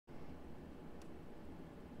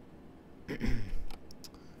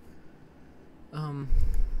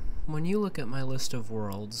when you look at my list of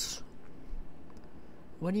worlds,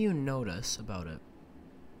 what do you notice about it?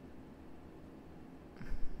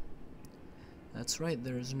 That's right,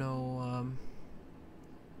 there's no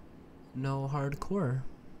hardcore.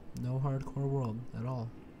 No hardcore world at all.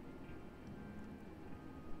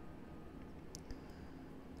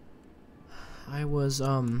 I was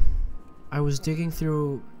digging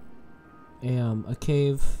through a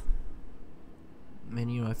cave, and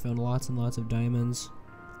you know, I found lots and lots of diamonds.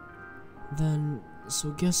 Then,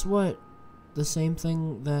 so guess what? The same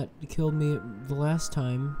thing that killed me the last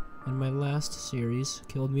time in my last series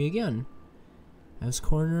killed me again. I was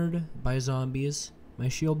cornered by zombies, my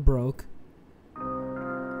shield broke,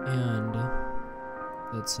 and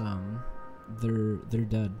it's they're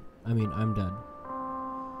dead. I mean, I'm dead.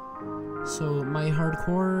 So my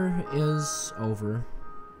hardcore is over,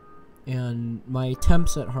 and my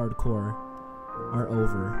attempts at hardcore are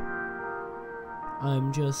over.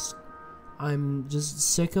 I'm just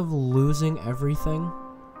sick of losing everything.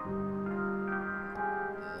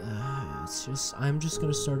 I'm just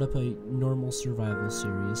gonna start up a normal survival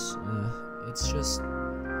series. It's just, I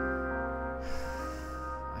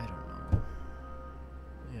don't know.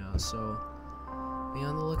 Yeah, so be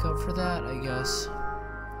on the lookout for that, I guess.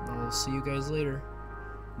 I'll see you guys later.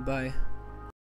 Bye.